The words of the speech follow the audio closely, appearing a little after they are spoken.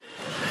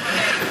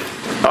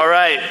All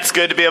right, it's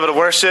good to be able to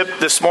worship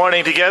this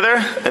morning together,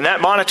 and that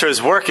monitor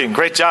is working.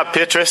 Great job,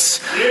 Petrus.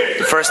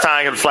 The first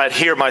time I can flat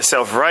hear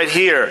myself right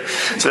here,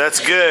 so that's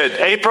good.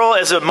 April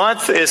as a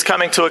month is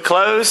coming to a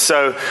close,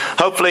 so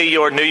hopefully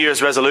your New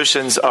Year's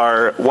resolutions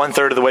are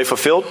 1/3 of the way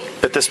fulfilled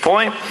at this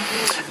point.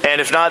 And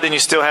if not, then you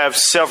still have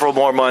several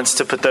more months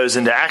to put those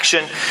into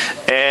action.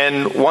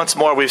 And once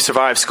more, we've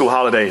survived school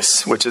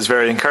holidays, which is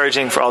very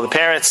encouraging for all the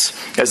parents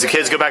as the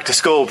kids go back to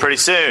school pretty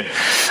soon.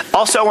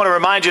 Also, I want to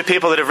remind you of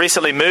people that have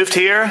recently moved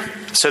here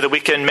so that we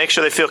can make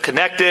sure they feel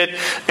connected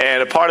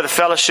and a part of the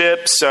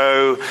fellowship.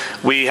 So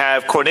we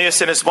have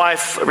Cornelius and his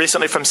wife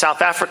recently from South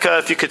Africa.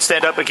 If you could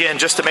stand up again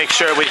just to make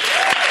sure a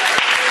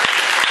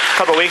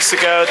couple of weeks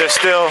ago, they're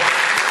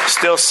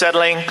still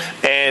settling.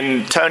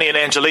 And Tony and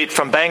Angelique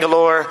from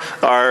Bangalore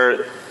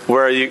are,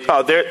 where are you?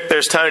 Oh,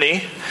 there's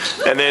Tony.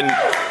 And then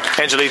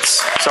Angelique's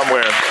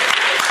somewhere.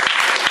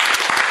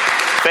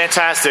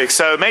 Fantastic.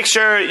 So make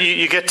sure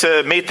you get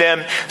to meet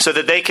them so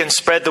that they can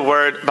spread the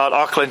word about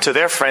Auckland to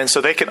their friends so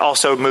they can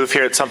also move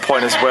here at some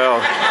point as well.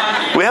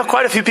 We have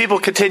quite a few people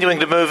continuing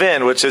to move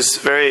in, which is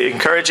very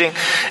encouraging.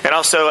 And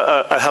also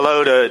a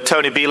hello to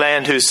Tony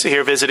Beeland, who's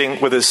here visiting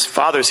with his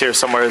father's here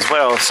somewhere as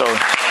well. So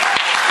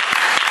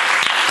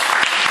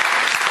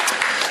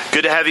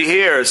good to have you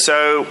here.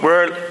 So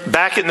we're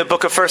back in the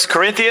book of 1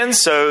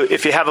 Corinthians. So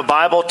if you have a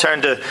Bible,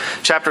 turn to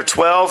chapter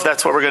 12.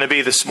 That's what we're going to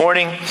be this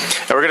morning.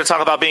 And we're going to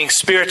talk about being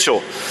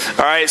spiritual.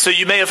 All right. So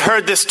you may have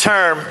heard this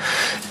term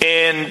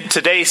in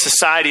today's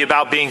society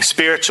about being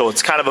spiritual.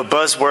 It's kind of a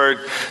buzzword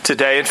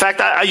today. In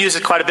fact, I use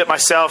it quite a bit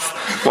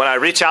myself when I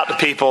reach out to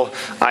people.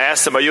 I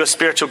ask them, are you a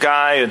spiritual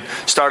guy? And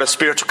start a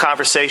spiritual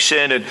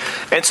conversation.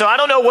 And so I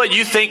don't know what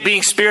you think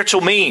being spiritual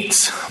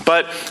means,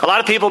 but a lot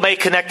of people may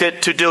connect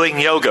it to doing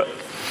yoga.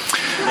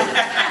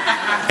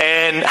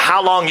 And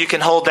how long you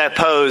can hold that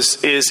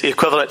pose is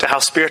equivalent to how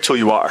spiritual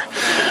you are.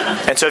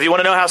 And so if you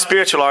want to know how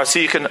spiritual you are,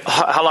 see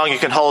how long you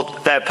can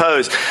hold that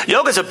pose.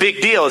 Yoga is a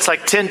big deal. It's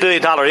like $10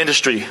 billion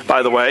industry,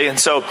 by the way. And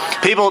so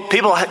people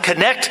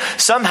connect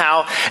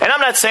somehow. And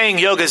I'm not saying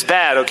yoga is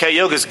bad, okay?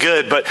 Yoga is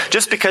good. But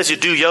just because you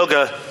do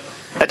yoga,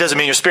 that doesn't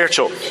mean you're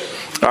spiritual.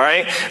 All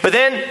right. But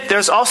then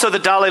there's also the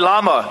Dalai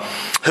Lama,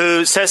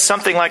 who says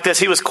something like this.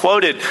 He was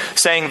quoted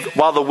saying,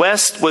 while the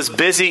West was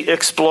busy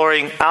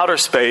exploring outer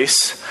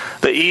space,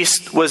 the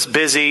East was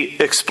busy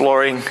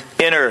exploring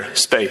inner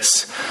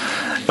space.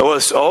 It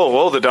was,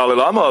 the Dalai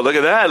Lama, look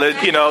at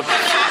that, you know.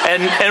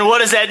 And what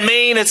does that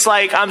mean? It's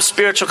like I'm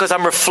spiritual because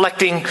I'm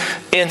reflecting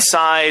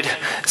inside.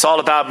 It's all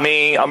about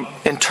me. I'm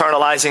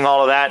internalizing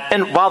all of that.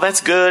 And while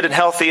that's good and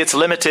healthy, it's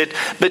limited.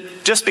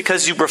 But just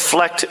because you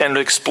reflect and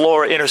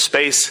explore inner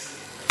space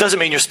doesn't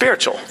mean you're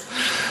spiritual.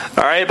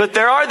 All right. But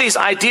there are these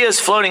ideas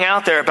floating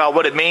out there about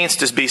what it means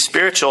to be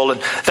spiritual.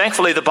 And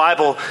thankfully, the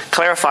Bible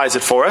clarifies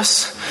it for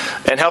us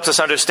and helps us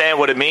understand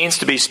what it means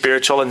to be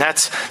spiritual. And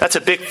that's a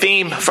big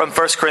theme from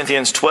 1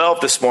 Corinthians 12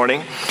 this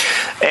morning.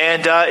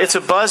 And it's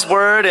a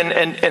buzzword.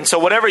 And so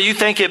whatever you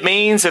think it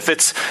means, if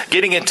it's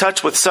getting in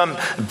touch with some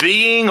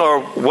being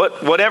or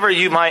whatever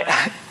you might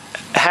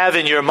have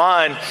in your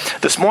mind,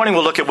 this morning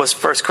we'll look at what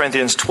 1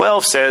 Corinthians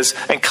 12 says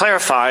and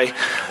clarify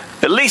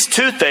at least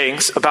two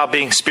things about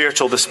being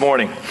spiritual this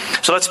morning.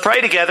 So let's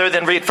pray together,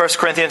 then read 1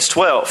 Corinthians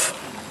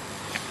 12.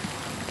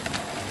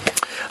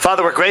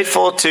 Father, we're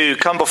grateful to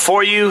come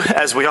before you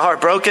as we are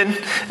broken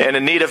and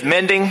in need of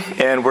mending,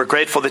 and we're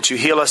grateful that you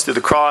heal us through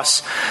the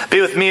cross.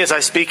 Be with me as I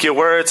speak your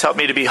words. Help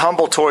me to be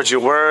humble towards your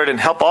word, and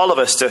help all of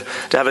us to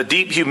have a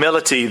deep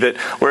humility that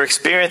we're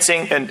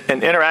experiencing and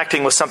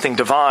interacting with something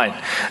divine.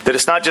 That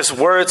it's not just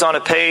words on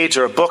a page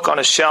or a book on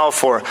a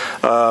shelf or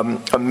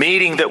a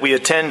meeting that we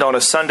attend on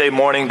a Sunday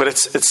morning, but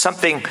it's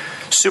something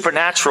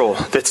supernatural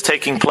that's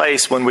taking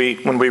place when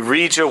we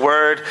read your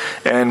word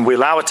and we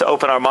allow it to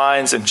open our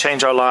minds and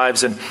change our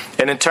lives and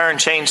in turn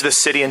change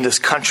this city and this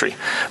country.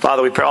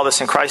 Father, we pray all this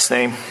in Christ's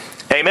name.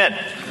 Amen.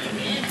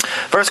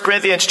 1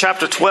 Corinthians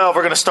chapter 12,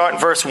 we're going to start in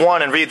verse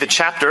 1 and read the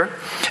chapter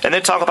and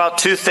then talk about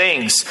two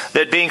things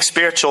that being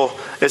spiritual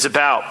is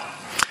about.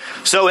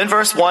 So in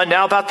verse 1,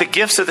 now about the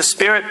gifts of the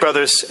Spirit,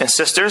 brothers and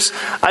sisters,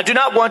 I do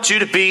not want you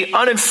to be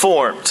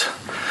uninformed.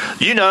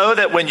 You know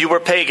that when you were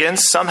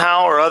pagans,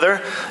 somehow or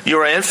other, you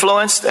were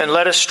influenced and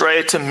led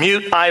astray to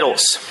mute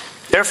idols.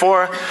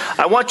 Therefore,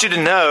 I want you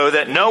to know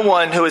that no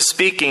one who is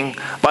speaking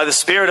by the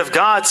Spirit of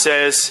God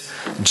says,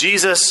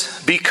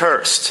 Jesus be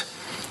cursed.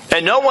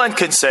 And no one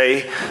can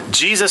say,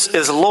 Jesus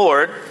is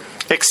Lord,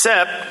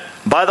 except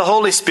by the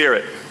Holy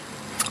Spirit.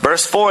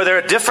 Verse 4, there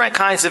are different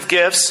kinds of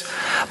gifts,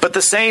 but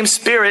the same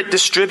Spirit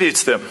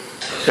distributes them.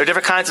 There are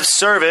different kinds of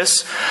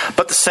service,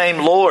 but the same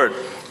Lord.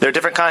 There are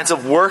different kinds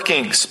of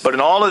workings, but in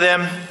all of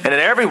them and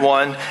in every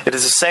one, it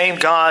is the same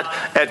God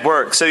at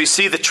work. So you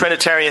see the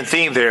Trinitarian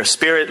theme there,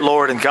 Spirit,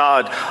 Lord, and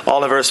God,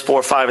 all in verse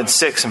 4, 5, and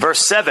 6. And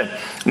verse 7,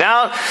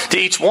 now to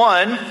each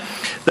one,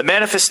 the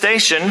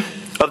manifestation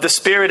of the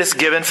Spirit is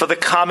given for the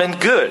common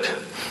good.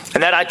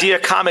 And that idea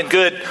of common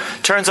good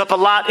turns up a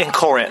lot in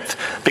Corinth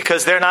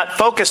because they're not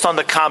focused on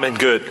the common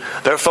good.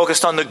 They're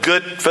focused on the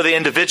good for the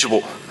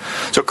individual.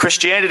 So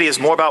Christianity is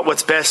more about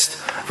what's best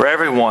for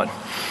everyone.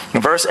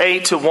 In verse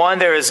 8-1,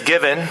 there is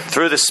given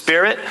through the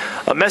Spirit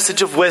a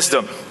message of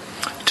wisdom.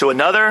 To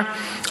another,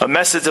 a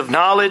message of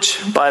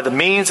knowledge by the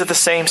means of the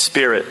same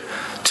Spirit.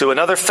 To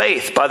another,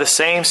 faith by the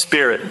same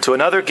Spirit. To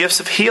another, gifts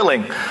of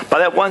healing by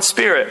that one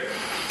Spirit.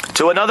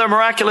 To another,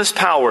 miraculous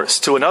powers.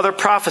 To another,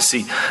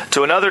 prophecy.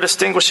 To another,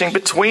 distinguishing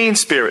between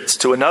spirits.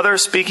 To another,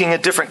 speaking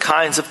in different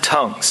kinds of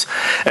tongues.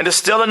 And to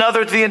still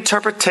another, the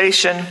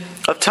interpretation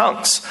of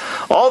tongues.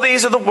 All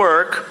these are the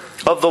work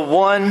of the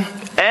one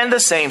and the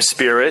same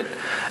Spirit,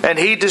 and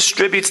He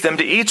distributes them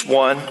to each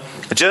one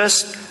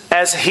just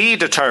as He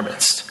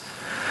determines.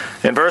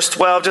 In verse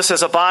 12, just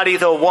as a body,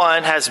 though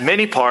one, has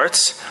many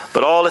parts,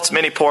 but all its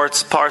many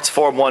parts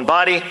form one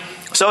body,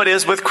 so it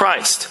is with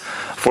Christ.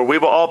 For we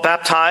were all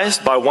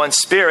baptized by one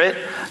Spirit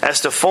as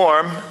to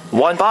form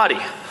one body,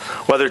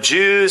 whether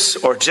Jews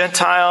or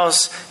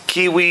Gentiles,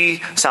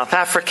 Kiwi, South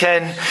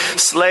African,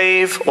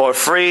 slave or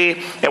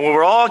free, and we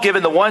were all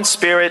given the one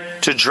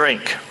Spirit to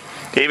drink.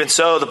 Even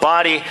so, the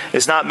body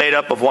is not made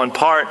up of one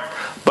part,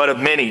 but of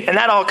many. And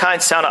that all kind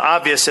of sounded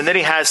obvious. And then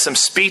he has some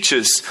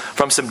speeches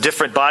from some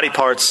different body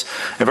parts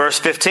in verse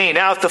 15.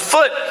 Now, if the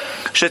foot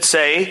should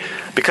say,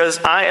 because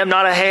I am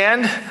not a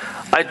hand,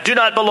 I do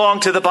not belong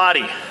to the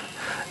body,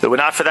 that would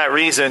not for that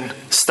reason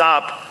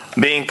stop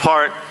being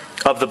part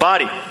of the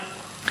body.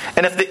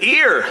 And if the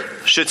ear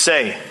should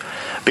say,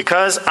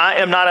 because I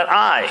am not an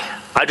eye,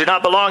 I do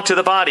not belong to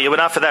the body, it would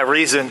not for that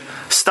reason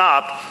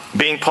stop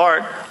being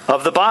part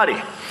of the body.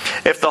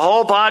 If the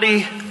whole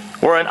body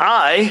were an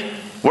eye,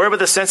 where would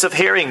the sense of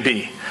hearing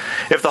be?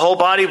 If the whole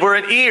body were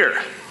an ear,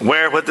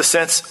 where would the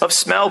sense of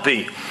smell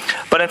be?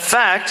 But in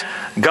fact,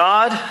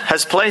 God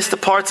has placed the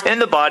parts in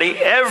the body,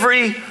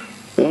 every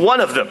one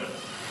of them,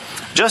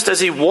 just as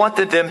He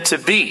wanted them to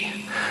be.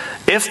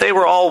 If they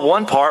were all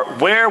one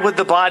part, where would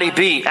the body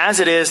be? As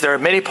it is, there are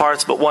many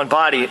parts but one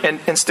body.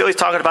 And still he's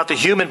talking about the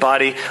human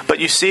body, but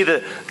you see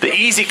the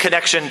easy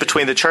connection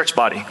between the church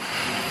body.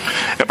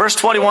 In verse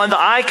 21, the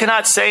eye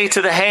cannot say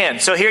to the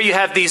hand. So here you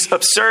have these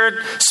absurd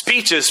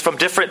speeches from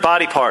different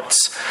body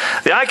parts.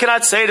 The eye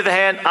cannot say to the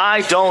hand,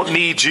 I don't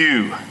need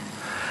you.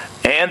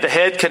 And the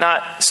head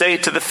cannot say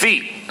to the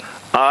feet,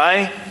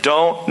 I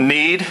don't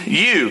need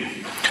you.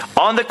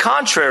 On the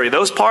contrary,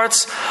 those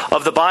parts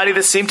of the body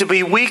that seem to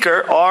be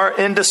weaker are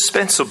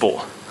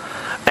indispensable.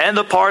 And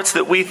the parts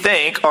that we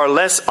think are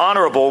less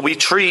honorable, we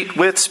treat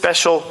with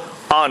special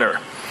honor.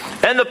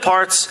 And the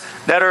parts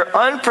that are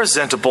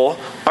unpresentable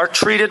are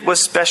treated with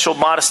special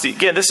modesty.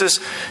 Again,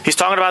 he's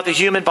talking about the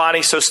human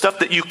body, so stuff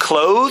that you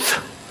clothe,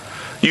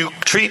 you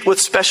treat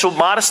with special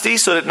modesty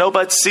so that no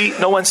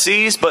one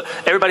sees, but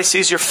everybody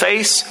sees your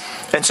face.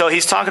 And so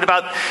he's talking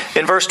about,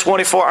 in verse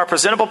 24, our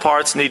presentable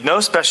parts need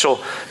no special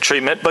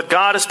treatment, but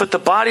God has put the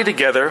body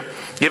together,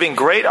 giving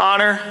greater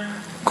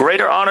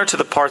honor to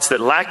the parts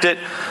that lacked it,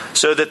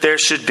 so that there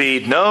should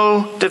be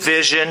no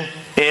division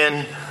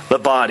in the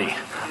body,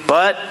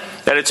 but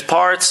that its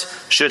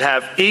parts should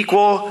have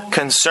equal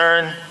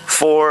concern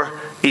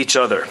for each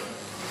other.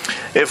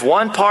 If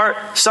one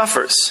part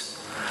suffers,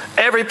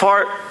 every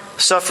part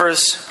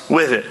suffers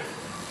with it.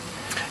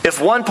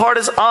 If one part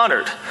is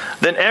honored,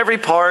 then every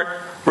part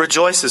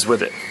rejoices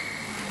with it.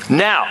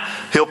 Now,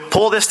 he'll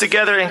pull this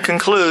together and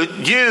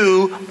conclude,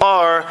 you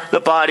are the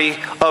body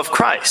of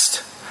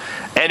Christ,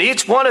 and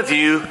each one of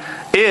you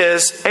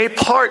is a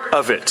part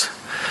of it.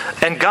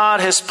 And God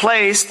has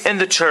placed in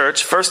the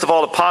church, first of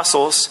all,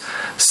 apostles,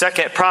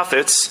 second,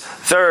 prophets,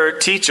 third,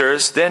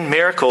 teachers, then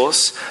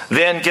miracles,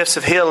 then gifts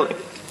of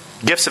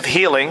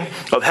healing,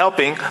 of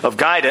helping, of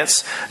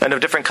guidance, and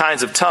of different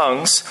kinds of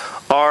tongues.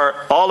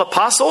 Are all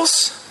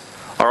apostles?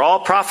 Are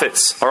all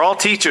prophets? Are all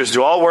teachers?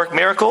 Do all work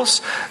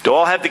miracles? Do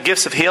all have the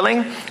gifts of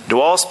healing? Do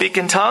all speak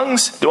in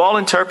tongues? Do all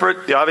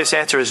interpret? The obvious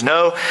answer is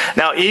no.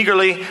 Now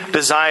eagerly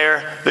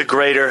desire the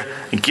greater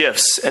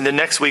gifts. And then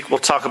next week we'll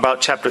talk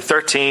about chapter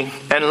 13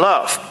 and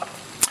love.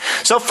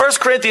 So 1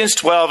 Corinthians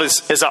 12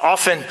 is an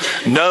often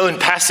known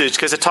passage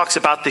because it talks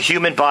about the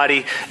human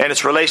body and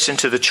its relation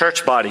to the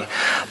church body.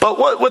 But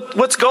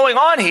what's going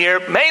on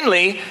here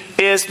mainly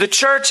is the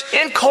church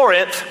in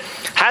Corinth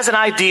has an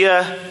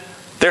idea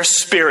they're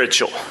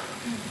spiritual.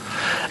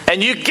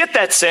 And you get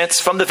that sense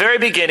from the very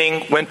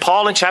beginning when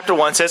Paul in chapter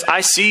 1 says,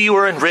 I see you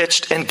are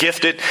enriched and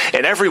gifted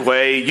in every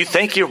way. You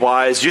think you're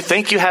wise. You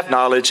think you have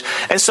knowledge.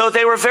 And so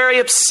they were very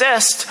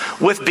obsessed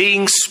with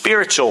being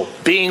spiritual,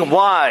 being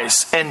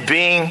wise, and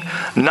being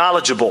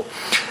knowledgeable.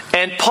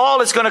 And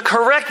Paul is going to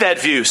correct that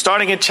view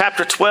starting in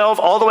chapter 12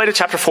 all the way to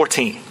chapter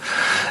 14.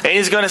 And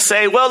he's going to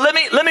say, well, let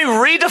me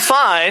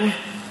redefine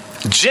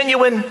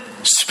genuine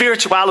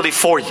spirituality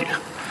for you.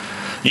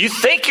 You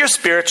think you're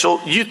spiritual,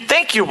 you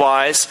think you're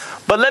wise,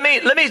 but let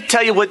me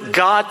tell you what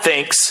God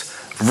thinks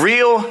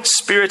real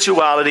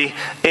spirituality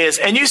is.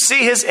 And you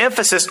see his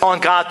emphasis on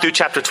God through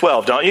chapter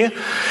 12, don't you?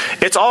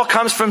 It all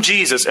comes from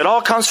Jesus. It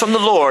all comes from the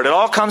Lord. It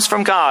all comes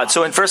from God.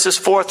 So in verses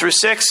 4 through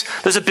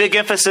 6, there's a big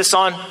emphasis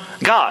on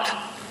God.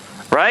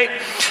 right?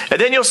 And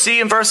then you'll see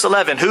in verse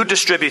 11, who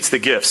distributes the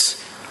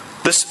gifts?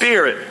 The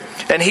Spirit.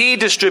 And He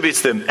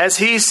distributes them as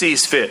He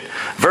sees fit.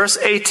 Verse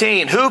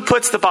 18, who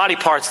puts the body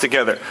parts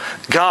together?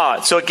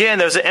 God. So again,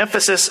 there's an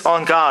emphasis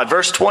on God.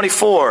 Verse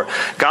 24,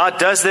 God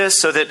does this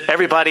so that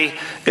everybody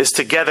is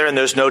together and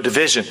there's no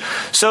division.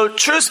 So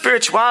true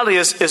spirituality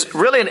is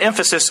really an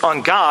emphasis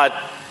on God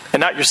and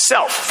not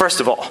yourself,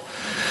 first of all.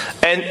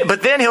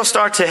 But then he'll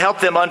start to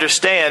help them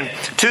understand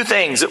two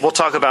things that we'll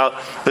talk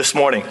about this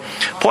morning.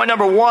 Point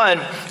number one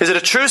is that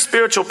a true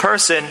spiritual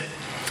person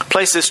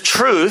places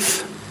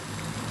truth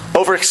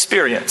over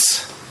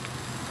experience.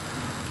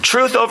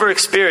 Truth over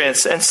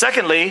experience. And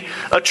secondly,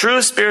 a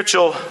true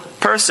spiritual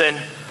person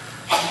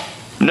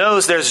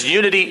knows there's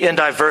unity in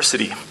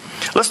diversity.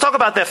 Let's talk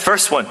about that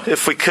first one,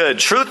 if we could.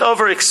 Truth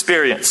over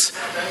experience.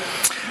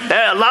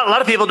 A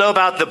lot of people know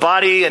about the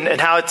body and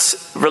how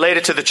it's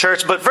related to the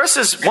church, but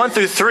verses 1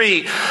 through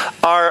 3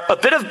 are a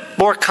bit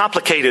more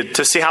complicated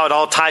to see how it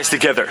all ties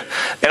together.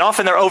 And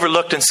often they're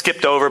overlooked and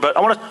skipped over, but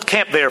I want to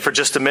camp there for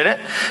just a minute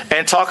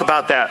and talk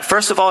about that.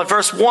 First of all, in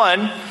verse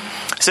 1,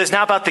 it says,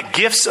 now about the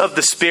gifts of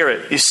the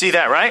Spirit. You see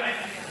that, right?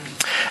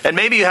 And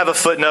maybe you have a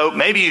footnote,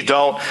 maybe you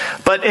don't.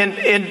 But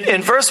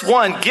in verse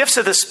 1, gifts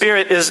of the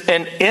Spirit is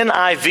an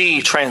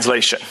NIV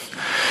translation.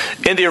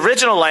 In the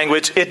original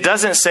language, it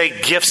doesn't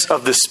say gifts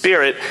of the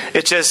Spirit.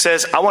 It just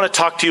says, I want to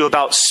talk to you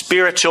about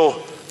spiritual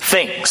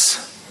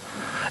things.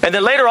 And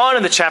then later on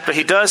in the chapter,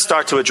 he does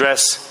start to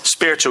address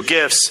spiritual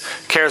gifts,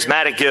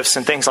 charismatic gifts,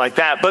 and things like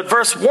that. But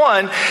verse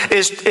 1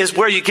 is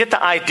where you get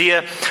the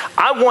idea.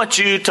 I want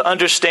you to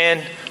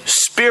understand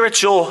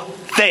spiritual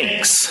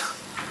things.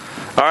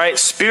 All right,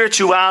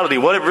 spirituality,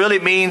 what it really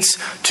means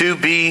to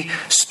be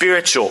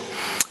spiritual.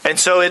 And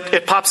so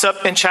it pops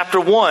up in chapter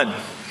 1,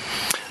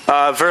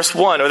 verse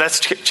 1, or that's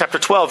chapter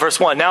 12,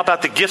 verse 1. Now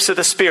about the gifts of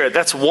the Spirit.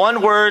 That's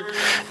one word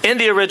in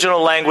the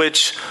original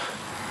language.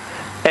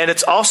 And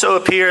it also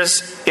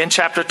appears in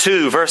chapter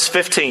 2, verse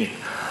 15.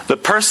 The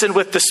person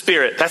with the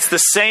Spirit. That's the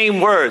same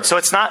word. So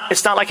it's not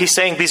like he's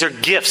saying these are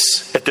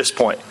gifts at this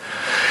point.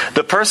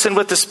 The person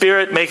with the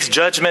Spirit makes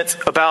judgments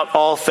about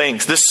all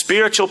things. The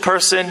spiritual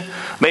person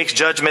makes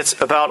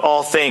judgments about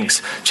all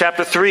things.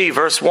 Chapter 3,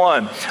 verse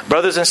 1.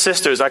 Brothers and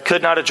sisters, I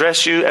could not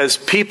address you as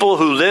people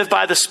who live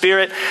by the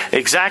Spirit,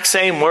 exact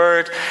same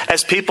word,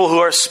 as people who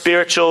are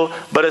spiritual,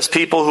 but as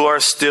people who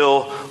are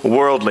still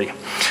worldly.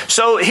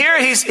 So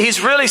here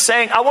he's really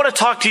saying, I want to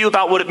talk to you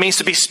about what it means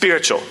to be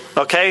spiritual.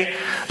 Okay?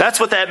 That's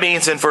what that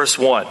means in verse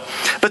 1.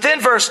 But then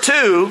verse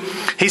 2,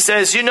 he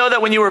says, you know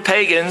that when you were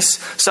pagans,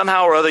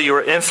 somehow or other you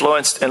were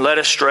influenced and led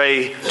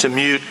astray to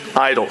mute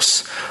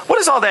idols. What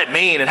does all that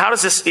mean? And how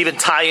does this even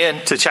tie in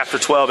to chapter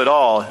 12 at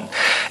all?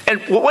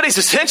 And what he's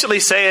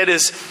essentially saying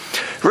is,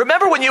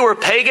 remember when you were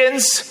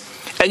pagans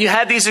and you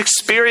had these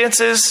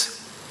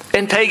experiences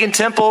in pagan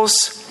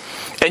temples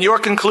and your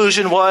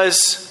conclusion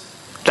was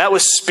that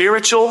was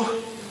spiritual,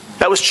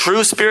 that was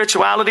true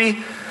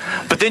spirituality,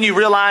 but then you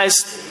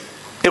realized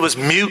it was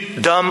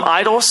mute, dumb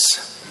idols?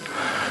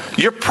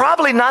 You're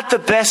probably not the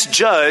best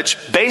judge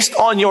based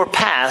on your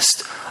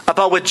past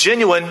about what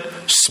genuine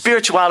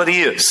spirituality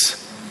is.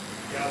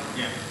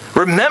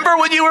 Remember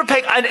when you were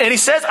pagan? And he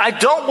says, I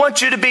don't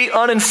want you to be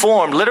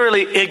uninformed,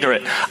 literally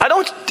ignorant. I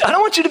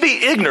don't want you to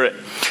be ignorant.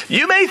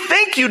 You may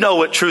think you know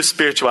what true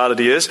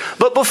spirituality is,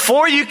 but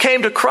before you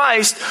came to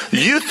Christ,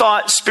 you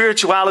thought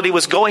spirituality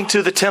was going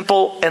to the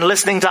temple and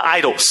listening to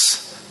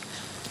idols.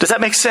 Does that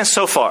make sense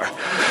so far?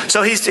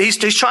 So he's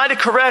trying to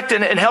correct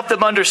and help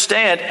them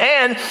understand.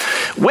 And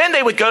when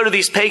they would go to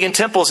these pagan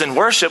temples and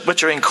worship,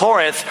 which are in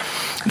Corinth,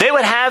 they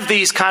would have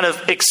these kind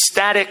of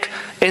ecstatic,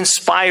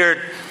 inspired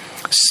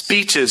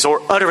speeches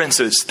or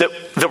utterances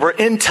that were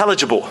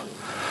unintelligible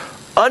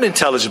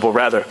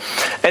rather.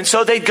 And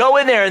so they'd go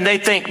in there and they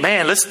think,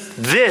 man,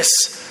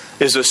 this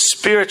is a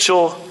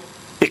spiritual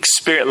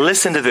experience.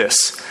 Listen to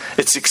this.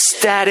 It's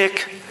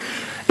ecstatic.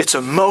 It's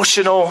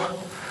emotional.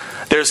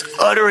 There's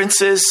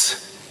utterances.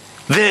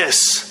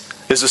 This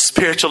is a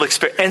spiritual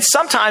experience. And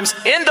sometimes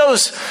in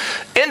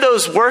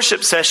those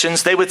worship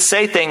sessions, they would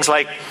say things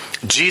like,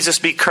 Jesus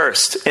be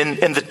cursed in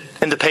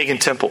the pagan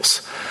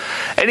temples.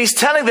 And he's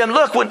telling them,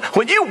 look,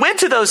 when you went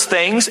to those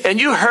things and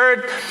you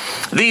heard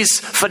these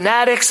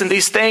fanatics and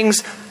these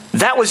things,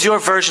 that was your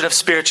version of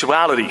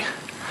spirituality.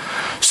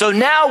 So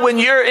now when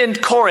you're in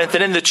Corinth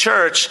and in the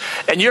church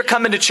and you're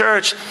coming to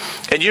church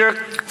and you're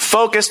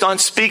focused on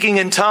speaking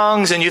in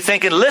tongues and you're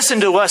thinking, listen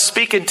to us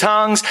speak in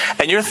tongues,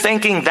 and you're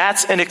thinking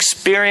that's an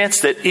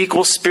experience that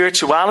equals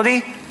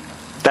spirituality,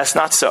 that's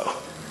not so.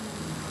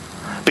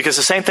 Because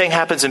the same thing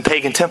happens in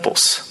pagan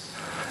temples.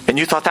 And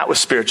you thought that was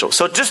spiritual.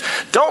 So just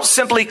don't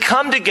simply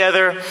come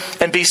together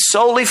and be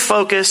solely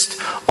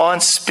focused on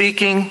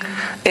speaking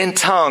in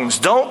tongues.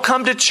 Don't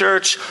come to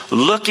church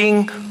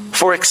looking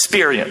for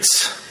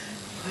experience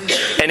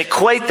and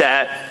equate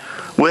that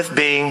with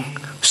being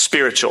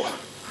spiritual.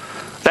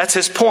 That's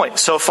his point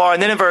so far.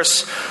 And then in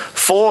verse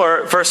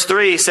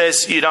 3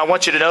 says, I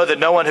want you to know that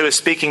no one who is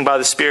speaking by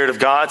the Spirit of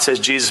God says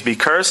Jesus be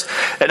cursed,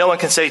 and no one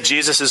can say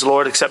Jesus is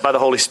Lord except by the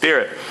Holy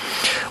Spirit.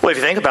 Well, if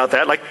you think about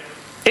that,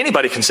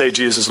 Anybody can say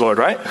Jesus is Lord,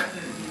 right?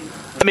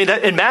 I mean,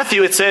 in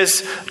Matthew it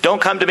says, don't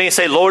come to me and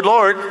say, Lord,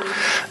 Lord,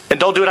 and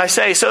don't do what I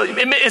say. So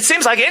it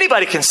seems like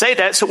anybody can say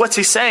that. So what's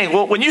he saying?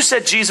 Well, when you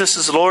said Jesus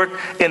is Lord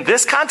in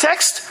this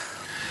context,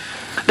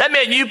 that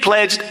meant you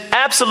pledged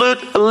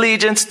absolute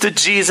allegiance to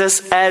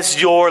Jesus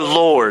as your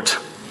Lord.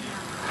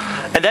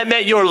 And that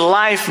meant your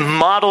life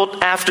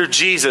modeled after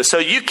Jesus. So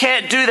you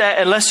can't do that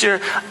unless you're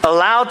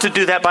allowed to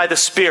do that by the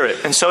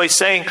Spirit. And so he's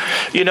saying,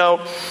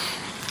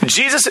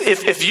 Jesus,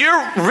 if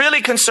you're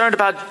really concerned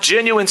about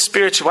genuine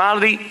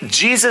spirituality,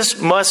 Jesus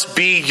must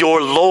be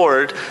your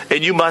Lord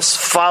and you must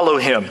follow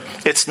him.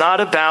 It's not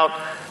about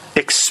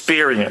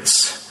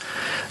experience.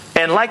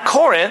 And like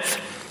Corinth,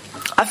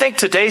 I think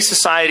today's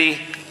society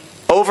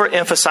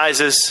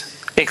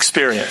overemphasizes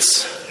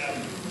experience.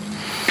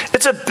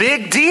 It's a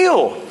big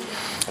deal.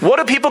 What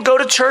do people go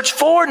to church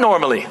for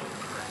normally?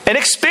 An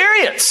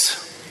experience.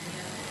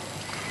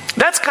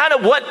 That's kind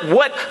of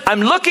what I'm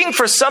looking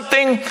for,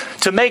 something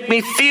to make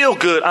me feel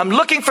good. I'm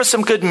looking for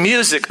some good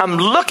music. I'm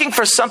looking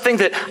for something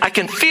that I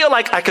can feel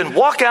like I can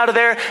walk out of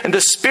there and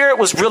the Spirit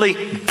was really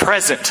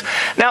present.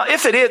 Now,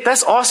 if it is,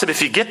 that's awesome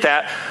if you get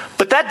that,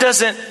 but that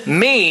doesn't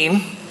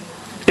mean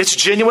it's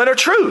genuine or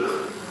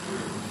true.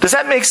 Does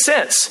that make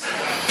sense?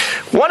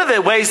 One of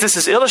the ways this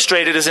is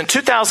illustrated is in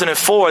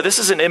 2004. This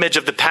is an image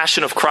of the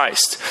Passion of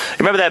Christ.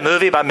 Remember that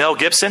movie by Mel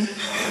Gibson?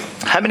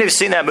 How many of you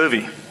seen that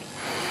movie?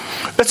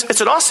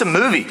 It's an awesome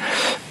movie.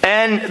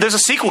 And there's a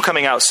sequel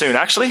coming out soon,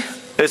 actually.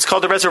 It's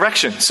called The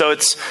Resurrection. So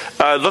it's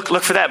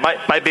look for that.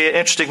 Might be an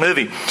interesting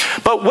movie.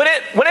 But when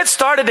it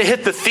started to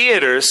hit the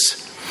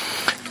theaters,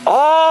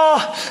 all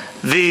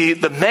the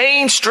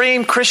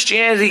mainstream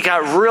Christianity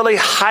got really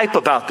hype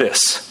about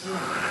this.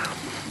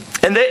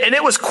 And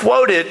it was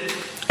quoted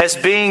as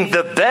being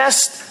the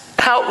best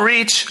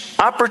outreach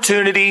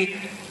opportunity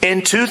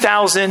in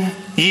 2,000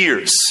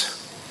 years.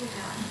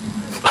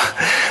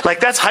 Like,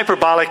 that's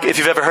hyperbolic if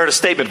you've ever heard a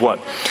statement one.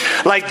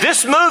 Like,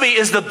 this movie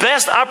is the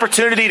best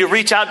opportunity to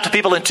reach out to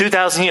people in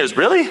 2,000 years.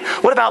 Really?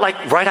 What about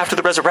like right after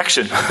the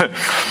resurrection?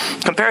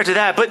 Compared to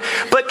that.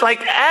 But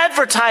like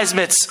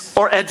advertisements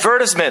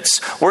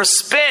were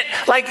spent,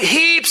 like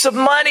heaps of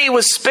money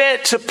was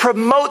spent to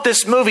promote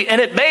this movie.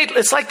 And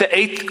it's like the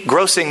 8th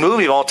grossing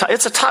movie of all time.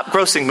 It's a top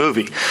grossing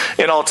movie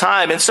in all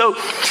time. And so,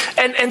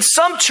 and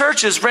some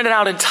churches rented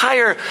out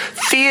entire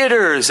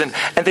theaters and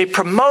they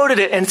promoted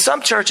it. And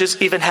some churches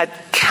even had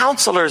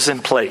counselors in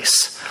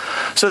place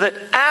so that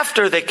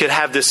after they could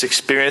have this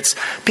experience,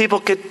 people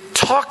could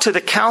talk to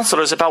the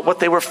counselors about what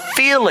they were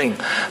feeling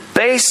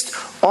based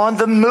on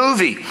the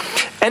movie.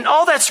 And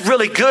all that's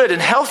really good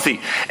and healthy.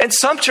 And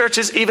some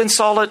churches even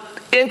saw an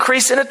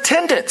increase in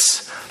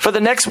attendance for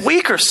the next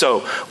week or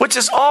so, which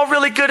is all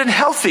really good and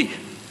healthy.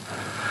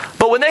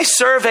 But when they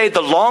surveyed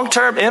the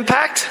long-term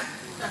impact,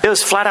 it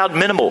was flat out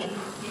minimal.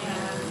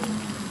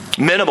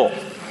 Minimal.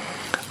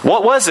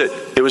 What was it?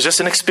 It was just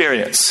an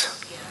experience.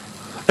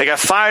 They got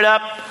fired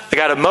up, they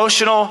got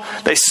emotional,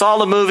 they saw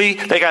the movie,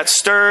 they got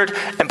stirred,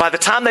 and by the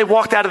time they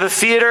walked out of the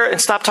theater and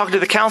stopped talking to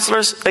the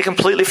counselors, they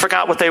completely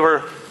forgot what they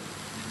were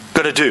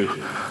going to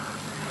do.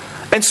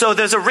 And so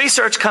there's a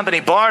research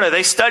company, Barna,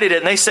 they studied it,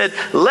 and they said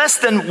less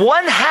than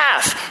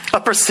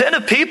 0.5%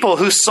 of people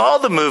who saw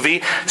the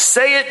movie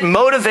say it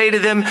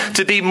motivated them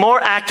to be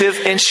more active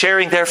in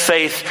sharing their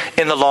faith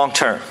in the long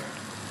term.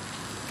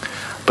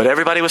 But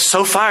everybody was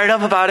so fired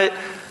up about it,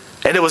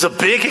 and it was a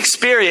big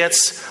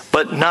experience,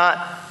 but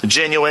not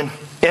genuine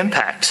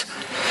impact.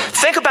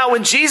 Think about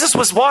when Jesus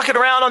was walking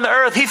around on the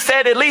earth, he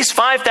fed at least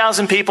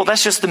 5,000 people.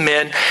 That's just the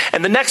men.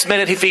 And the next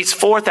minute he feeds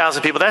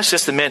 4,000 people. That's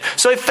just the men.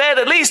 So he fed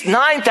at least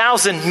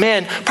 9,000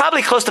 men,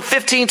 probably close to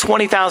 15,000,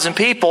 20,000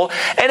 people.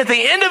 And at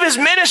the end of his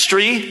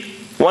ministry,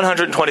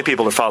 120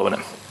 people are following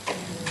him.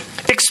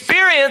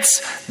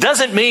 Experience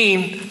doesn't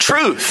mean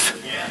truth.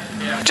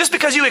 Just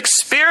because you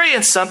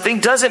experience something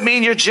doesn't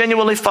mean you're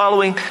genuinely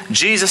following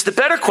Jesus. The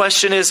better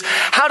question is,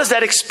 how does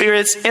that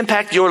experience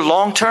impact your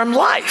long-term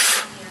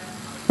life?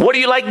 What are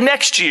you like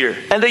next year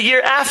and the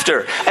year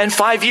after and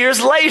 5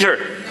 years later?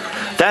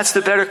 That's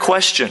the better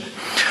question.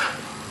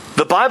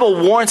 The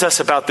Bible warns us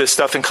about this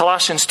stuff. In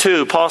Colossians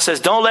 2, Paul says,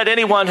 don't let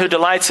anyone who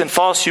delights in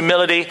false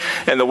humility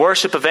and the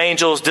worship of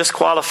angels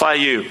disqualify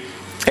you.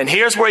 And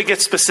here's where he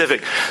gets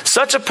specific.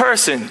 Such a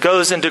person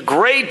goes into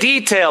great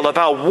detail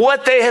about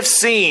what they have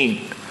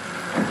seen,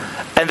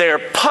 and they are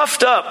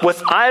puffed up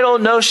with idle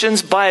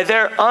notions by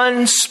their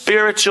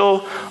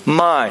unspiritual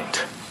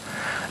mind.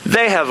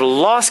 They have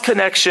lost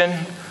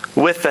connection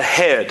with the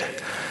head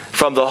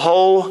from the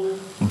whole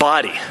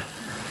body.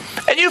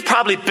 And you've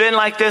probably been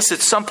like this at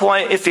some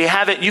point. If you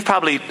haven't, you've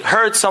probably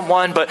heard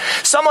someone, but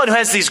someone who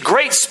has these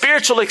great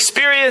spiritual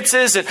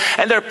experiences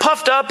and they're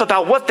puffed up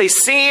about what they've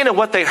seen and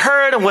what they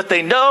heard and what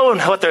they know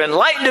and what they're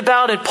enlightened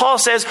about. And Paul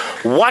says,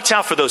 watch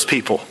out for those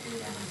people,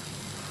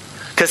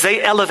 because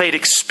they elevate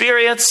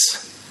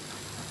experience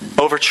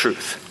over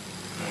truth.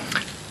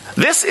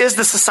 This is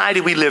the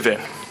society we live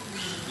in.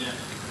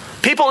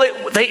 People,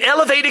 they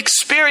elevate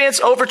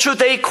experience over truth.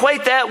 They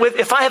equate that with,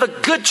 if I have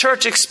a good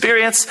church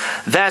experience,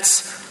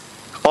 that's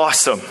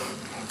awesome.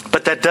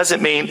 but that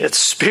doesn't mean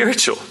it's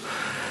spiritual.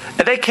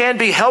 And they can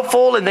be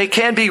helpful and they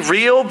can be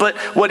real, but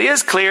what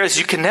is clear is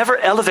you can never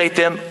elevate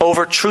them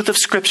over truth of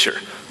Scripture.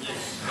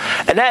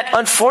 And that,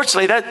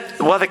 unfortunately,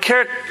 while the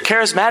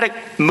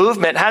charismatic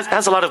movement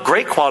has a lot of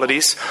great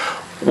qualities,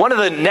 one of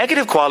the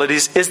negative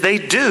qualities is they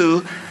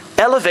do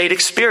elevate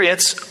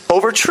experience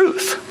over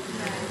truth.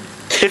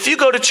 If you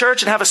go to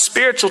church and have a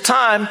spiritual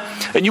time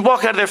and you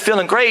walk out of there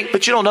feeling great,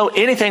 but you don't know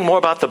anything more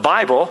about the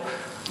Bible,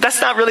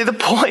 that's not really the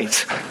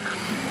point.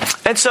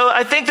 And so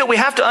I think that we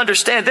have to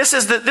understand this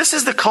is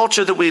the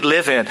culture that we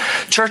live in.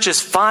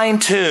 Churches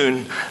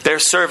fine-tune their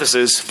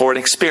services for an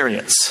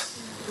experience.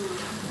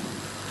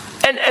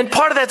 And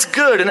part of that's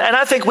good. And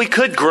I think we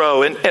could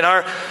grow in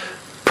our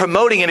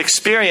promoting an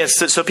experience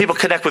so people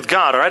connect with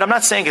God. All right, I'm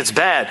not saying it's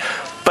bad,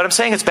 but I'm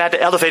saying it's bad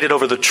to elevate it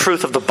over the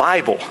truth of the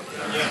Bible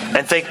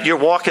and think you're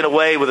walking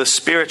away with a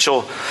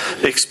spiritual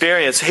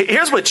experience.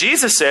 Here's what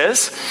Jesus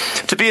says.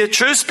 To be a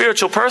true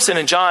spiritual person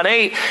in John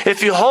 8,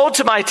 if you hold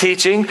to my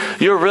teaching,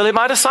 you're really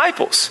my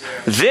disciples.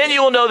 Then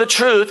you will know the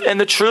truth, and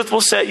the truth will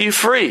set you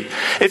free.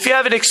 If you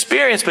have an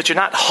experience, but you're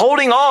not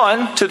holding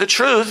on to the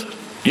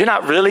truth, you're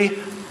not really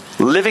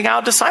living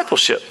out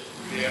discipleship.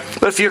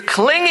 But if you're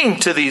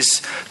clinging to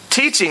these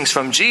teachings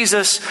from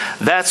Jesus,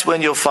 that's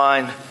when you'll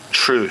find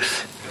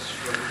truth.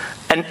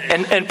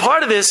 And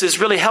part of this is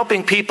really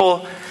helping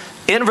people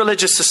in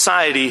religious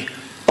society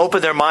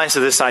open their minds to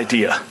this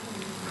idea.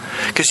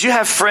 Because you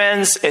have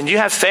friends and you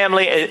have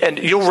family and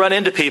you'll run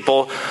into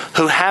people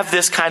who have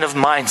this kind of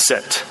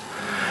mindset.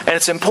 And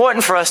it's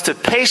important for us to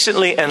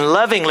patiently and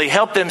lovingly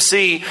help them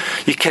see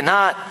you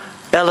cannot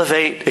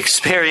elevate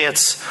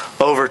experience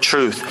over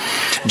truth.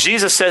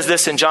 Jesus says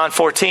this in John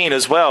 14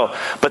 as well.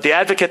 But the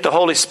advocate, the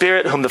Holy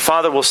Spirit, whom the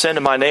Father will send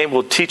in my name,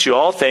 will teach you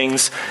all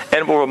things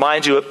and will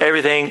remind you of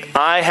everything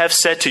I have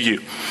said to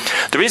you.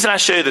 The reason I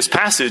show you this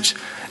passage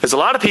is a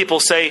lot of people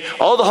say,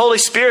 oh, the Holy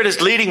Spirit is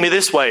leading me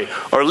this way,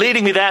 or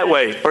leading me that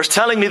way, or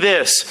telling me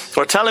this,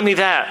 or telling me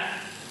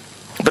that.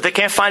 But they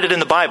can't find it in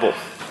the Bible.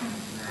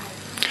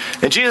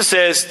 And Jesus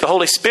says, the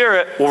Holy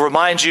Spirit will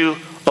remind you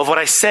of what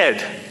I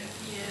said.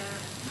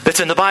 That's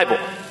in the Bible.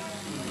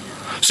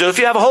 So if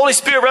you have a Holy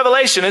Spirit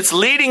revelation, it's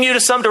leading you to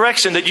some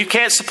direction that you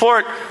can't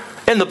support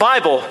in the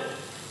Bible.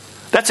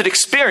 That's an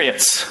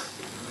experience.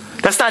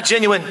 That's not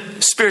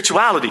genuine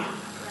spirituality.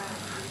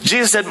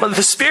 Jesus said,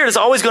 the Spirit is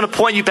always going to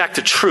point you back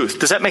to truth.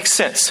 Does that make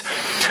sense?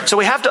 So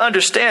we have to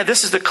understand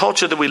this is the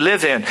culture that we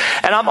live in.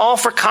 And I'm all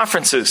for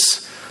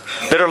conferences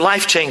that are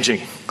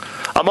life-changing.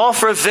 I'm all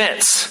for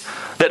events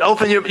that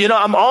open your,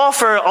 I'm all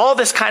for all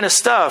this kind of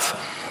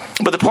stuff.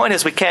 But the point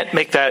is we can't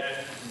make that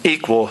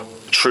equal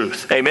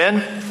truth.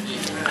 Amen?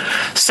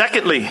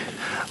 Secondly,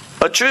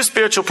 a true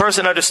spiritual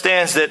person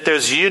understands that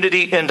there's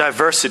unity in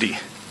diversity.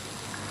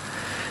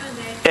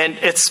 And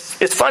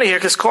it's funny here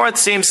because Corinth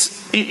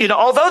seems,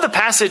 although the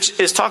passage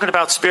is talking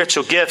about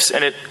spiritual gifts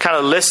and it kind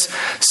of lists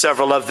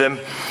several of them,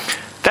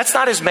 that's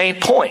not his main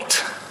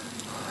point.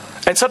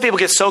 And some people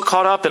get so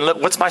caught up in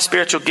what's my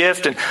spiritual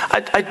gift. And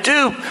I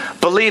do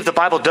believe the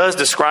Bible does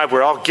describe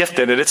we're all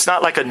gifted. And it's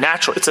not like a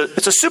natural, it's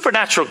a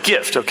supernatural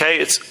gift, okay?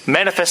 It's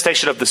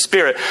manifestation of the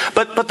Spirit.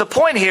 But the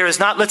point here is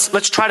not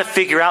let's try to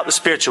figure out the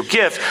spiritual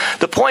gift.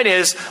 The point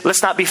is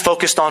let's not be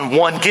focused on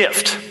one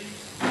gift.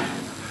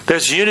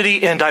 There's unity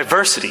in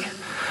diversity.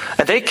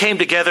 And they came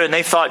together and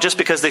they thought just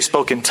because they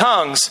spoke in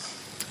tongues,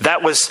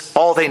 that was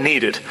all they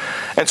needed.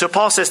 And so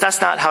Paul says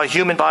that's not how a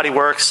human body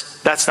works.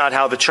 That's not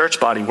how the church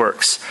body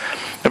works.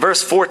 In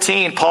verse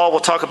 14, Paul will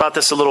talk about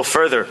this a little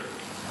further,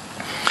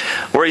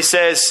 where he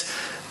says,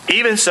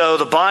 even so,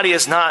 the body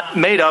is not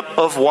made up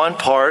of one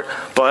part,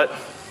 but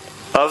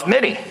of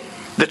many.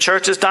 The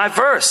church is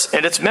diverse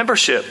in its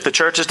membership. The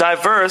church is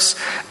diverse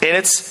in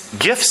its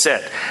gift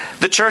set.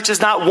 The church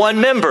is not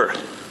one member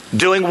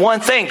doing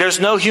one thing. There's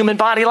no human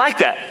body like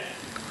that.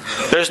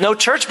 There's no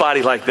church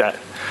body like that.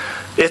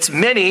 It's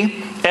many,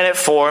 and it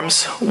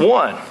forms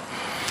one.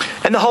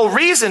 And the whole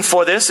reason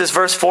for this is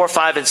verse 4,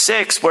 5, and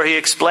 6, where he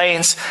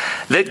explains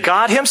that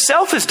God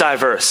himself is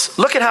diverse.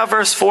 Look at how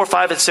verse 4,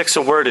 5, and 6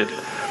 are worded.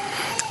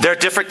 There are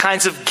different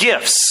kinds of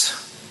gifts,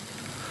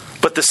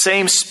 but the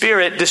same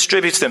Spirit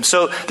distributes them.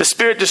 So the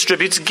Spirit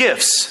distributes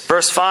gifts.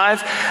 Verse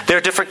 5, there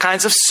are different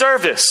kinds of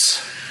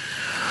service,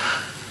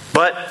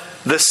 but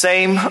the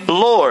same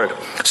Lord.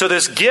 So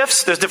there's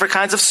gifts, there's different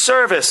kinds of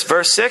service.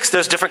 Verse 6,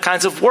 there's different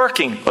kinds of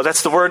working. Oh,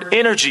 that's the word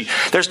energy.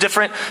 There's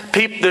different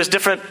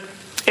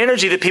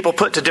energy that people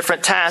put to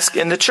different tasks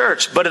in the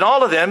church. But in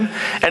all of them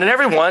and in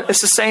everyone,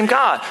 it's the same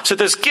God. So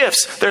there's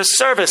gifts, there's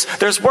service,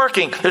 there's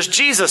working, there's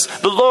Jesus,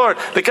 the Lord,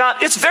 the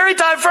God. It's very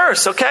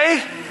diverse,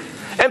 okay?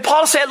 And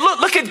Paul said,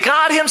 look at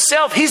God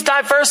himself. He's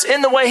diverse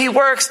in the way he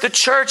works. The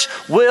church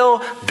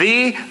will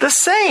be the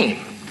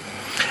same.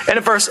 And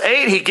in verse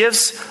 8, he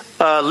gives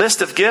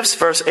list of gifts,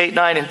 verse 8,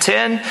 9, and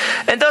 10.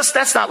 And thus,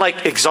 that's not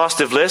like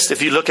exhaustive list.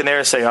 If you look in there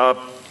and say, I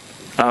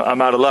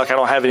I'm out of luck. I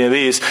don't have any of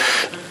these.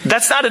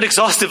 That's not an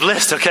exhaustive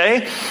list,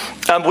 okay?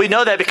 We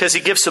know that because he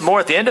gives some more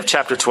at the end of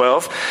chapter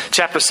 12.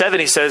 Chapter 7,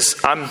 he says,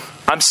 I'm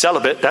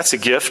celibate. That's a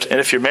gift. And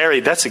if you're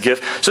married, that's a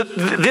gift. So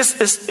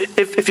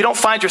if you don't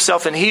find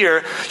yourself in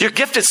here, you're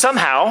gifted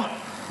somehow,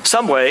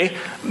 some way,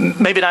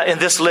 maybe not in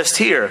this list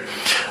here.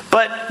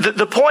 But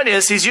the point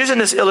is, he's using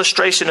this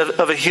illustration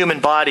of a human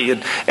body,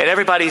 and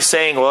everybody's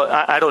saying, well,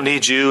 I don't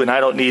need you, and I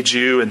don't need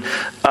you. And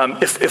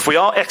if we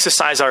all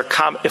exercise our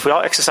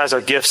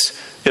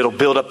gifts, it'll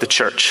build up the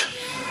church.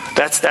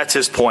 That's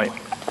his point.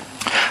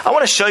 I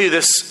want to show you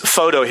this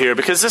photo here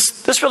because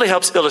this really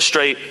helps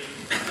illustrate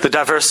the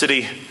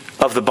diversity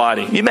of the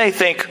body. You may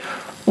think,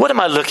 what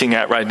am I looking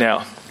at right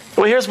now?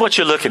 Well, here's what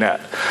you're looking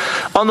at.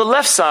 On the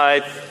left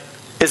side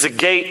is a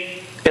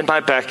gate in my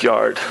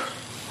backyard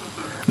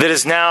that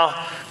is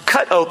now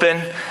cut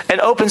open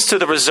and opens to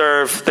the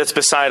reserve that's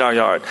beside our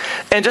yard.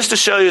 And just to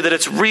show you that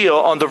it's real,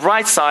 on the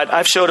right side,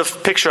 I've showed a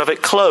picture of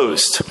it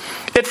closed.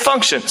 It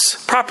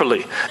functions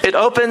properly. It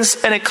opens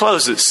and it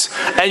closes,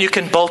 and you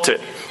can bolt it.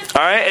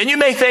 All right? And you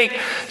may think,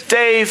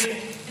 Dave,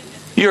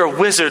 you're a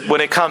wizard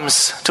when it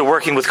comes to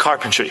working with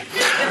carpentry.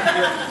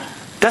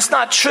 That's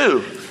not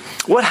true.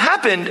 What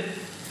happened,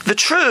 the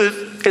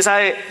truth is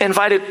I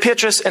invited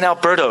Beatrice and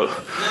Alberto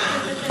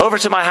over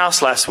to my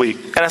house last week.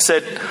 And I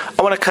said,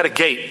 I want to cut a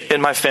gate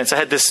in my fence. I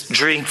had this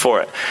dream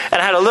for it.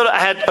 And I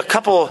had a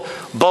couple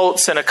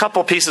bolts and a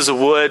couple pieces of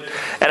wood,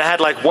 and I had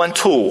like one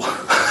tool.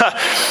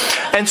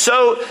 And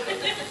so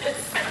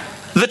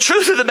the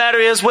truth of the matter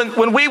is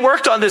when we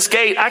worked on this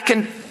gate, I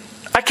can't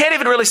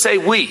even really say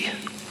we.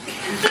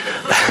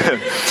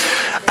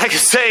 I could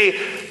say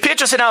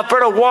Beatrice and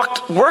Alberto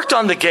worked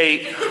on the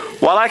gate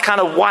while I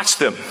kind of watched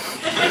them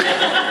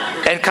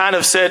and kind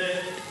of said,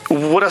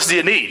 what else do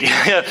you need?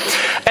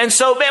 And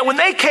so, man, when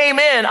they came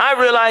in, I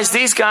realized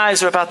these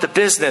guys are about the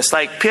business.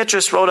 Like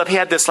Beatrice rolled up, he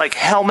had this like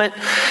helmet,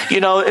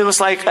 it was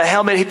like a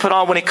helmet he put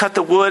on when he cut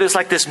the wood. It was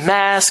like this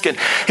mask, and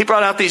he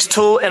brought out these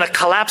tools and a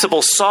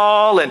collapsible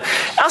saw. And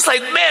I was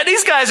like, man,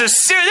 these guys are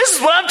serious. This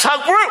is what I'm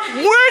talking.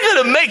 We're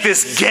going to make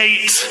this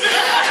gate.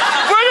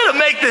 We're going to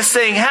make this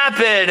thing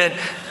happen.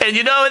 And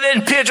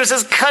then Beatrice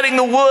is cutting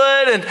the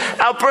wood, and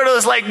Alberto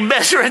is like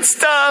measuring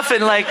stuff,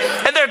 and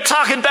they're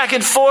talking back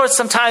and forth,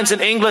 sometimes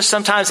in English,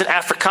 sometimes in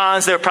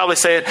Afrikaans. They're probably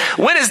saying,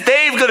 when is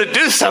Dave going to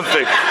do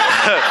something?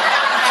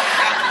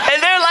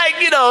 And they're like,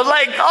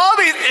 all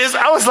these,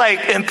 I was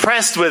like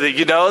impressed with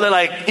it, They're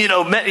like,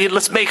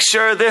 let's make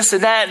sure this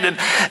and that. And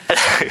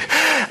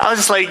I was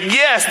just like,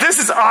 yes, this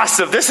is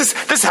awesome. This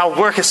is how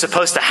work is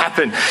supposed to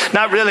happen.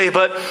 Not really,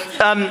 but,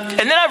 and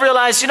then I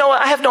realized,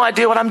 I have no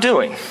idea what I'm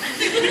doing.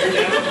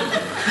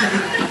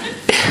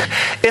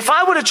 If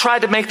I would have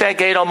tried to make that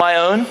gate on my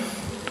own,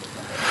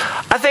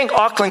 I think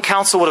Auckland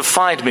Council would have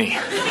fined me.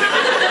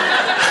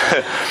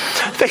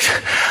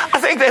 I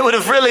think they would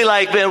have really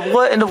been,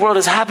 what in the world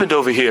has happened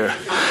over here?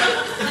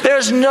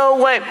 There's no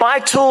way. My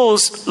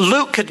tools,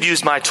 Luke could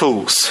use my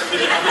tools.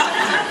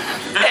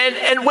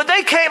 And when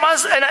they came,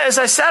 as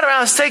I sat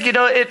around and thinking,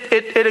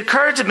 it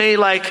occurred to me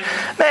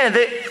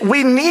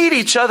we need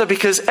each other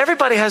because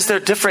everybody has their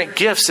different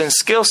gifts and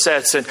skill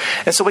sets, and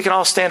so we can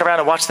all stand around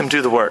and watch them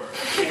do the work.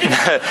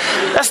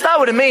 That's not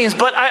what it means,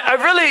 but I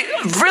really,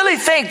 really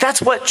think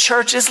that's what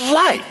church is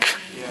like.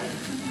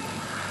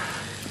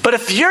 But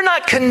if you're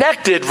not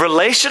connected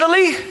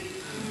relationally,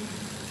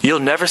 you'll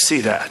never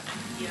see that.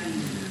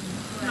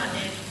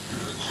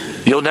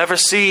 You'll never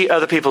see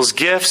other people's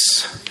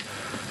gifts.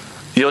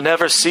 You'll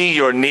never see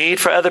your need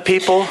for other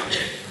people.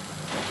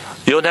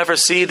 You'll never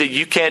see that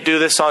you can't do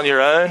this on your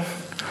own.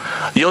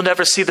 You'll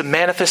never see the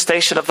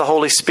manifestation of the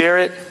Holy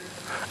Spirit.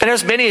 And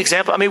there's many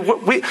examples. I mean,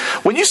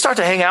 when you start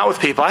to hang out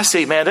with people, I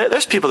see, man,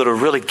 there's people that are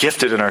really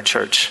gifted in our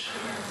church.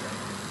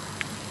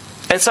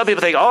 And some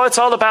people think, it's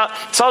all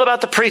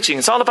about the preaching.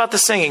 It's all about the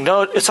singing.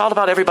 No, it's all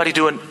about everybody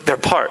doing their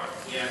part.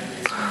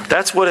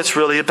 That's what it's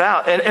really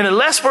about. And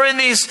unless we're in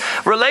these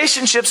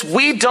relationships,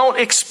 we don't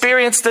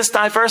experience this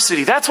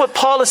diversity. That's what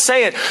Paul is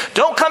saying.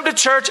 Don't come to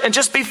church and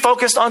just be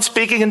focused on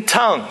speaking in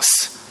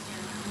tongues.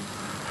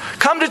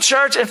 Come to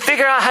church and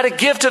figure out how to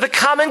give to the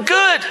common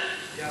good.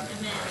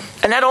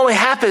 And that only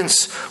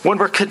happens when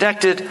we're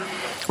connected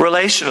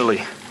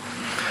relationally.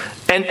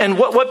 And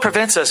what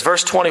prevents us?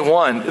 Verse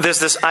 21, there's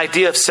this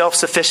idea of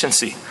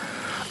self-sufficiency.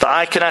 The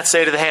eye cannot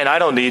say to the hand, I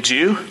don't need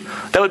you.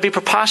 That would be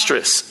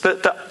preposterous.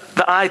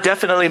 The eye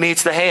definitely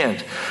needs the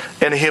hand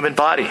in a human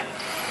body.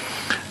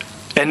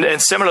 And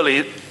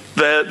similarly,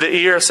 the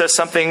ear says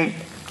something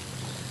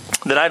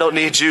that I don't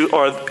need you,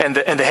 and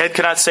the head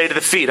cannot say to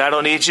the feet, I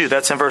don't need you.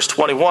 That's in verse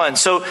 21.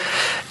 So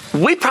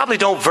we probably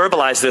don't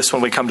verbalize this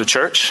when we come to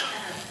church.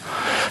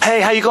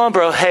 Hey, how you going,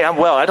 bro? Hey, I'm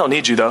well. I don't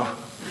need you, though.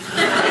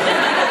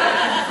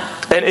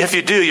 And if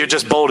you do, you're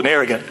just bold and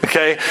arrogant,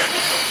 okay?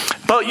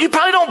 But you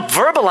probably don't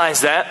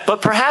verbalize that,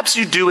 but perhaps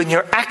you do in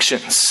your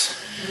actions.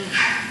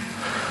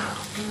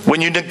 When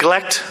you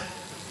neglect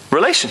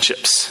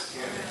relationships.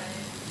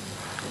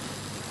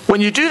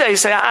 When you do that, you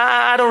say,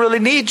 I don't really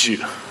need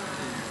you.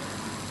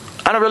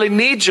 I don't really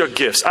need your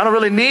gifts. I don't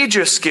really need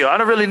your skill. I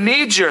don't really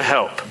need your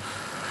help.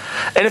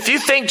 And if you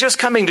think just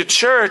coming to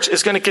church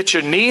is going to get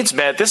your needs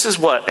met, this is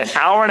what, an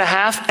hour and a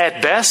half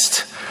at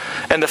best?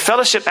 And the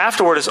fellowship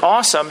afterward is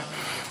awesome.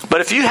 But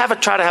if you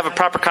try to have a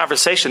proper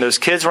conversation, there's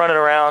kids running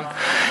around,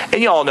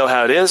 and you all know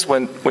how it is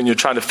when you're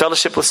trying to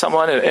fellowship with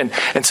someone, and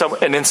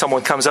then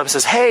someone comes up and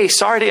says, "Hey,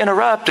 sorry to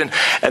interrupt," and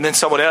then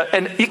someone else,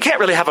 and you can't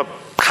really have a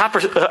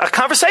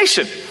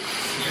conversation.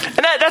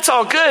 And that's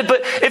all good.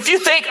 But if you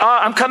think, "Oh,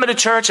 I'm coming to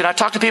church and I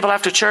talk to people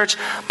after church,"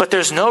 but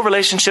there's no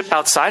relationship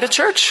outside of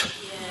church,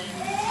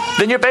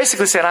 then you're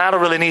basically saying, "I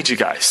don't really need you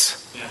guys.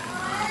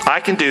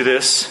 I can do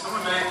this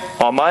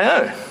on my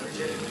own."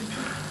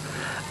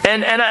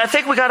 And I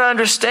think we got to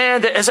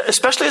understand that,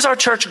 especially as our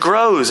church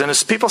grows and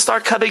as people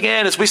start coming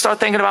in, as we start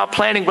thinking about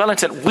planning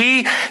Wellington,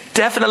 we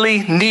definitely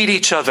need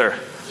each other.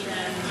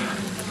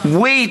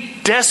 We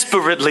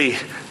desperately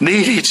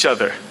need each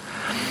other.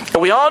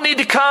 And we all need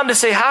to come to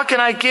say, how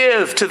can I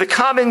give to the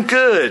common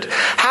good?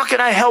 How can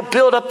I help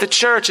build up the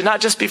church and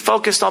not just be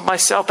focused on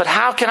myself, but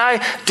how can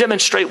I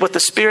demonstrate what the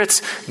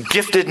Spirit's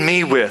gifted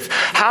me with?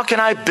 How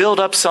can I build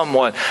up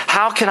someone?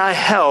 How can I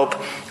help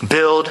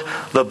build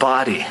the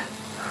body?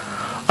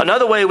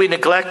 Another way we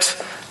neglect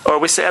or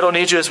we say, "I don't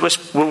need you," is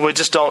when we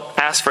just don't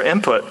ask for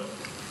input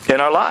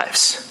in our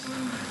lives.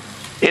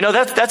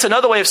 That's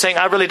another way of saying,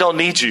 "I really don't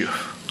need you.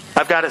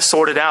 I've got it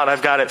sorted out.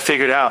 I've got it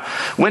figured out."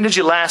 When did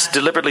you last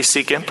deliberately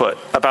seek input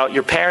about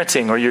your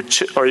parenting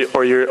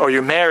or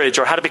your marriage,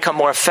 or how to become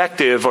more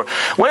effective? Or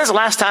when is the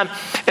last time?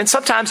 And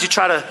sometimes you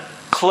try to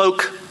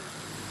cloak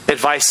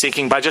advice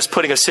seeking by just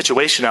putting a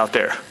situation out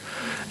there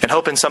and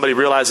hoping somebody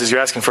realizes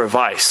you're asking for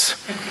advice.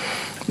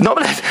 No,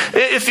 but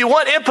if you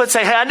want input,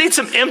 say, "Hey, I need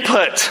some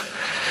input."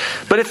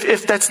 But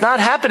if that's not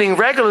happening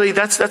regularly,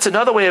 that's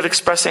another way of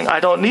expressing, "I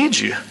don't need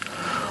you."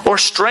 Or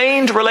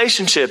strained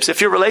relationships.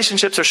 If your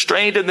relationships are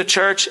strained in the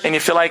church and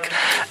you feel like,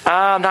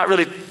 I'm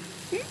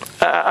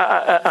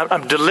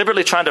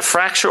deliberately trying to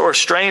fracture or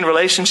strain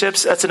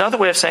relationships, that's another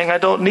way of saying, "I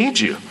don't need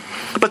you."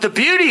 But the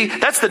beauty,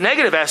 that's the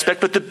negative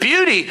aspect, but the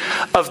beauty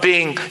of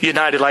being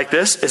united like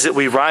this is that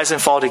we rise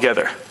and fall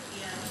together.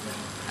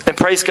 And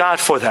praise God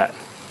for that.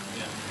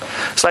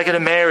 It's like in a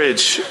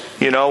marriage,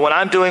 when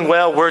I'm doing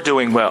well, we're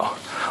doing well.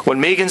 When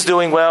Megan's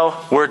doing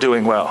well, we're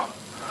doing well.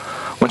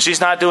 When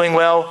she's not doing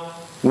well,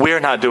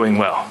 we're not doing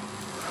well.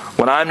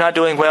 When I'm not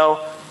doing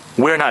well,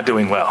 we're not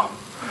doing well.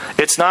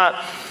 It's not,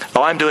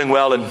 "Oh, I'm doing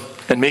well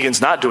and Megan's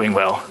not doing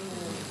well."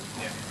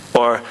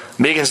 Or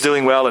Megan's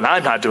doing well and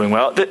I'm not doing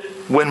well.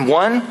 When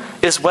one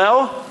is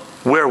well,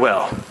 we're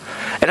well.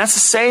 And that's the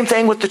same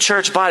thing with the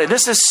church body.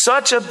 This is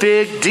such a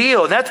big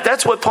deal. And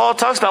that's what Paul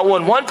talks about.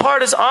 When one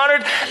part is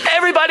honored,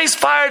 everybody's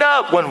fired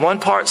up. When one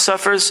part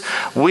suffers,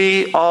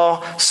 we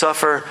all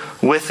suffer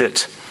with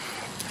it.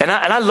 And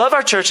I love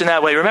our church in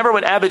that way. Remember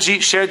when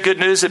Abhijit shared good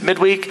news at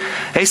midweek?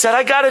 And he said,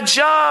 "I got a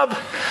job."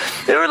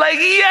 They were like,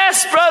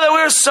 "Yes, brother."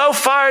 We were so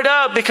fired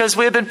up because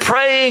we had been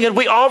praying and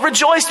we all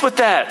rejoiced with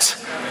that.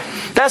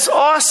 That's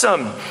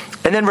awesome.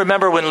 And then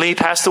remember when Lee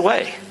passed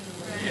away.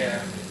 Yeah.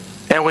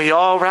 And we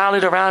all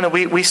rallied around and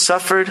we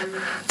suffered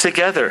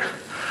together.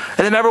 And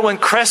then remember when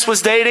Cress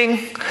was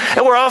dating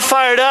and we're all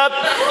fired up.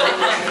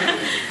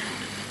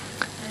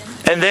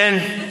 And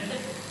then,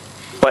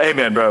 well,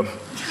 amen, bro.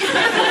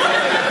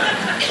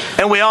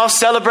 And we all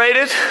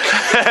celebrated.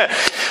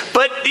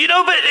 But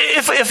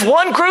if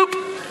one group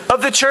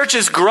of the church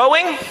is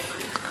growing,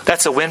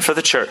 that's a win for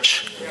the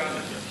church.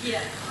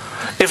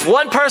 If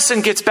one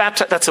person gets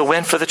baptized, that's a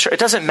win for the church. It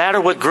doesn't matter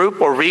what group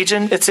or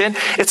region it's in.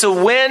 It's a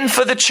win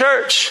for the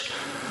church.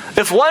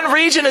 If one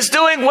region is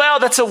doing well,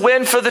 that's a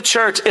win for the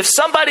church. If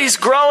somebody's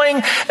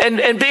growing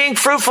and being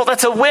fruitful,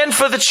 that's a win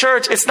for the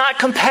church. It's not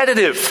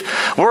competitive.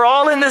 We're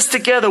all in this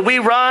together. We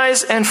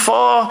rise and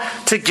fall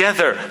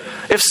together.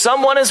 If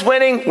someone is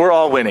winning, we're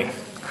all winning.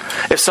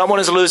 If someone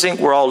is losing,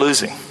 we're all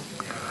losing.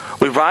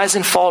 We rise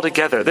and fall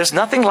together. There's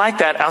nothing like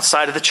that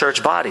outside of the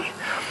church body.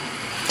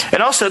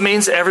 And also it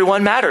means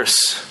everyone matters.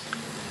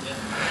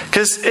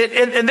 Because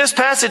in this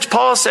passage,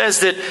 Paul says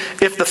that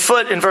if the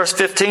foot in verse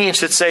 15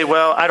 should say,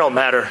 "Well, I don't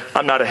matter,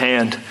 I'm not a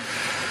hand,"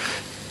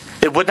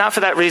 it would not for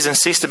that reason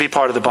cease to be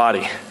part of the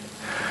body.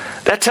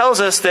 That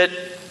tells us that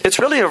it's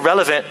really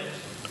irrelevant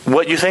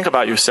what you think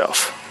about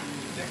yourself.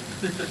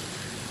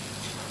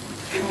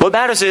 What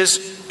matters is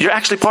you're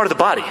actually part of the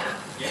body.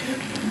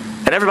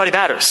 And everybody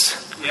matters.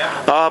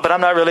 But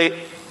I'm not really...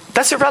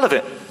 That's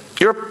irrelevant.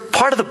 You're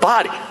part of the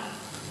body.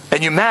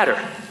 And you matter.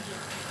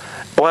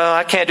 Well,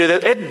 I can't do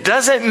that. It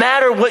doesn't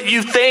matter what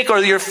you think or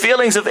your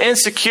feelings of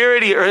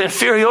insecurity or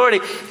inferiority.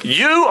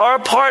 You are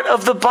part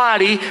of the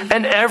body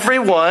and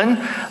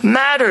everyone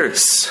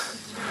matters.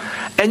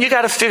 And you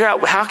got to figure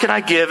out, how can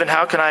I give and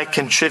how can I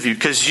contribute?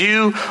 Because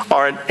you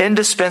are an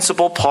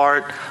indispensable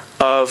part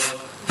of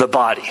the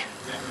body.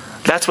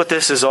 That's what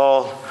this is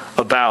all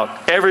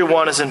about.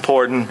 Everyone is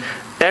important.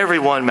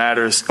 Everyone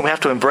matters. And we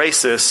have to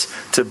embrace this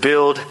to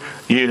build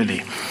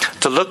unity.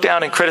 To look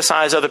down and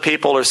criticize other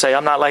people or say,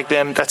 "I'm not like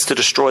them," that's to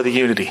destroy the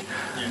unity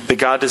that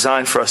God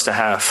designed for us to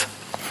have.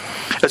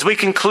 As we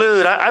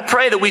conclude, I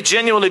pray that we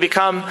genuinely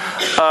become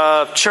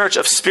a church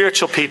of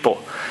spiritual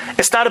people.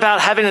 It's not about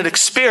having an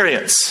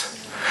experience.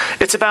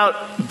 It's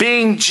about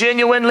being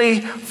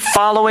genuinely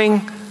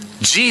following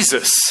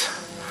Jesus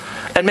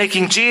and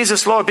making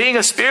Jesus Lord. Being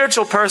a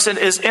spiritual person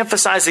is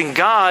emphasizing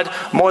God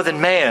more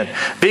than man.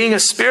 Being a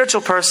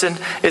spiritual person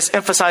is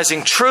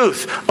emphasizing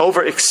truth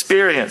over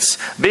experience.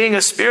 Being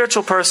a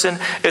spiritual person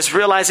is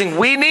realizing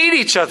we need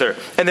each other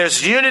and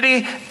there's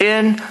unity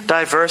in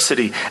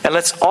diversity. And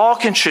let's all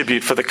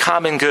contribute for the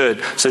common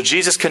good so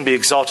Jesus can be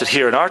exalted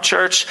here in our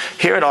church,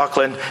 here in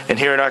Auckland, and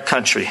here in our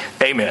country.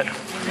 Amen.